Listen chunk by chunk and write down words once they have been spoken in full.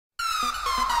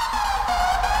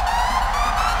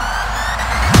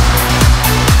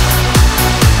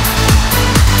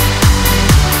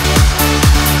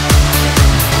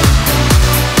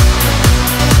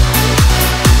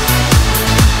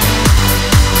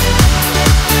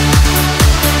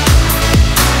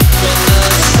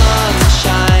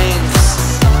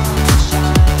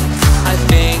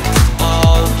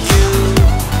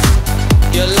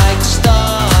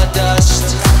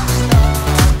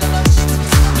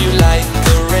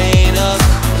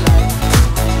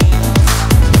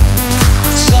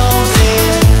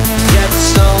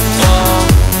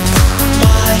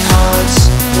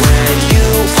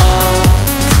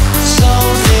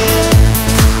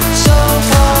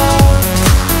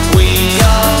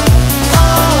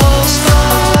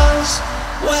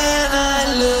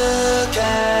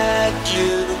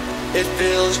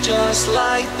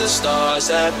stars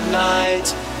at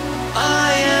night.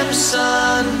 I am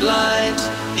sun blind,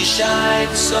 you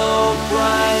shine so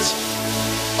bright.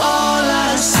 All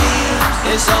I see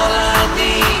is all I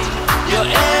need.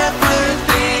 You're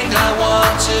everything I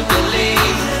want to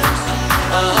believe.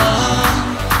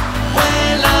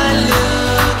 When I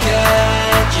look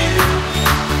at you,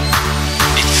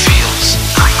 it feels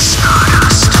like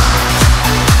Stardust.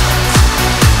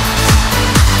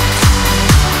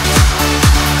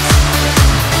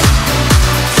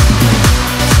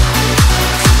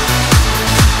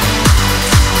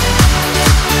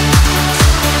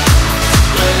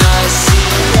 When I see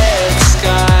red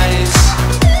skies,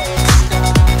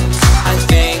 I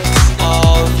think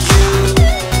of you.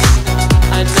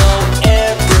 I know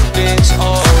everything's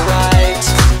alright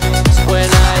when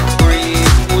I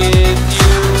breathe with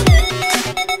you.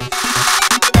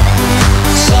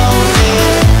 So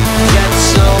near, yet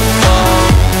so far.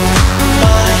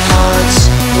 My heart's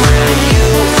where you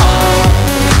are.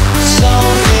 So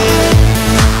near,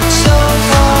 so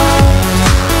far.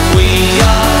 We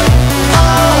are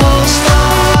all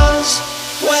stars.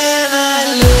 When I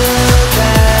look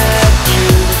at you,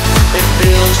 it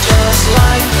feels just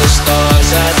like the stars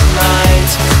at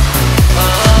night.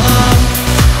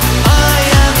 I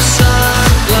am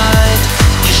sunlight,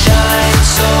 you shine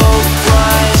so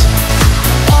bright.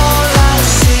 All I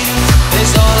see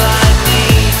is all I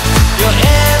need. You're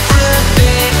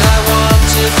everything I want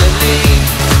to believe.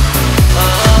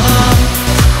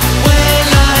 When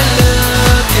I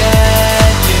look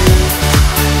at you,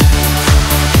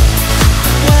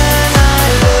 when I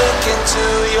look into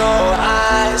your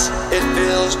eyes, it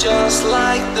feels just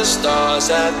like the stars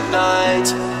at night.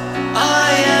 I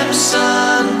am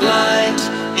sun blind,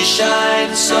 you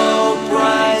shine so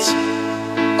bright.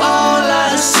 All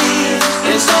I see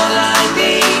is all I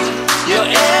need.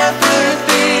 You're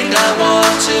everything I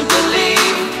want to believe.